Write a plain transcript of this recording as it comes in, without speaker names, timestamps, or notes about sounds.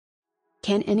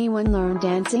Can anyone learn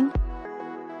dancing?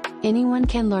 Anyone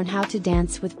can learn how to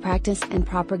dance with practice and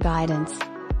proper guidance.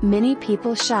 Many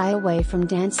people shy away from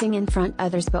dancing in front of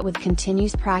others, but with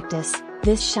continuous practice,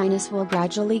 this shyness will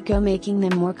gradually go, making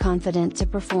them more confident to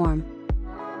perform.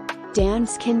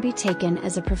 Dance can be taken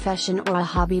as a profession or a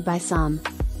hobby by some.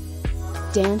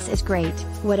 Dance is great,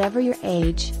 whatever your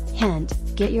age, hint,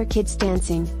 get your kids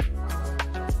dancing.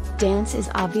 Dance is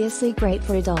obviously great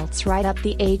for adults right up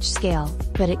the age scale,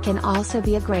 but it can also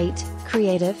be a great,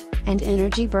 creative, and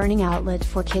energy-burning outlet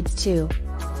for kids too.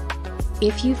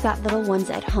 If you've got little ones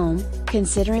at home,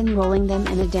 consider enrolling them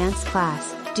in a dance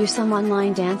class, do some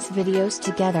online dance videos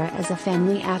together as a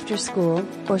family after school,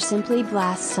 or simply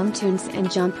blast some tunes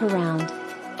and jump around.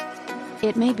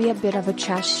 It may be a bit of a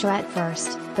trash show at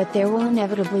first, but there will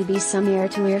inevitably be some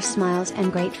ear-to-ear smiles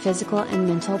and great physical and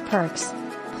mental perks.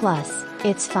 Plus,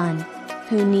 it's fun.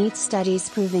 Who needs studies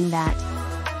proving that?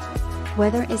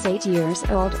 Whether is 8 years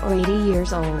old or 80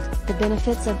 years old, the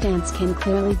benefits of dance can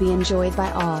clearly be enjoyed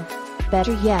by all.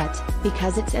 Better yet,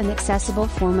 because it's an accessible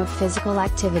form of physical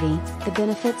activity, the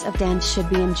benefits of dance should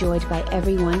be enjoyed by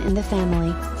everyone in the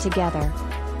family, together.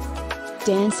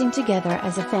 Dancing together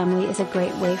as a family is a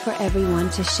great way for everyone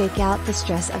to shake out the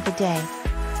stress of the day.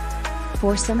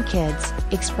 For some kids,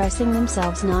 expressing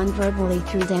themselves non-verbally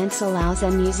through dance allows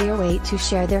an easier way to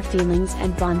share their feelings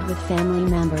and bond with family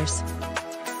members.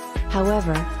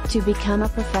 However, to become a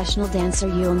professional dancer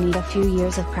you'll need a few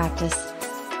years of practice.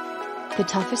 The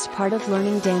toughest part of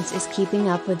learning dance is keeping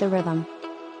up with the rhythm.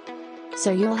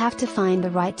 So you'll have to find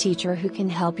the right teacher who can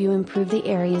help you improve the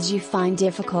areas you find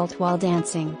difficult while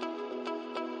dancing.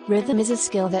 Rhythm is a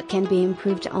skill that can be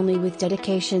improved only with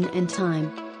dedication and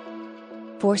time.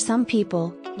 For some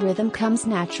people, rhythm comes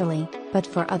naturally, but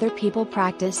for other people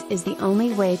practice is the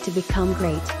only way to become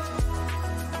great.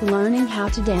 Learning how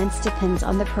to dance depends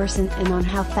on the person and on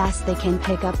how fast they can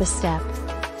pick up a step.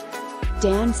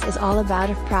 Dance is all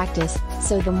about practice,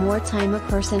 so the more time a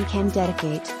person can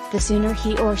dedicate, the sooner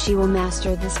he or she will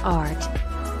master this art.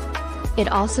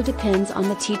 It also depends on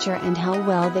the teacher and how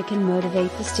well they can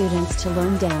motivate the students to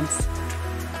learn dance.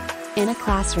 In a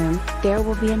classroom, there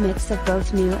will be a mix of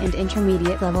both new and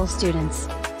intermediate level students.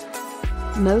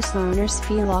 Most learners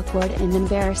feel awkward and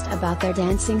embarrassed about their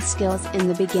dancing skills in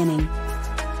the beginning.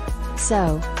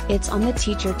 So, it's on the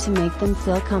teacher to make them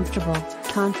feel comfortable,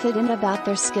 confident about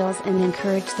their skills and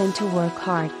encourage them to work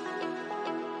hard.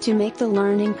 To make the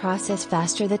learning process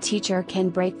faster, the teacher can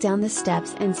break down the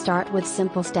steps and start with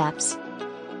simple steps.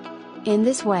 In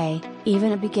this way,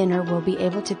 even a beginner will be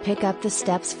able to pick up the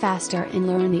steps faster and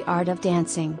learn the art of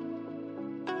dancing.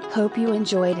 Hope you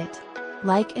enjoyed it.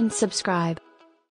 Like and subscribe.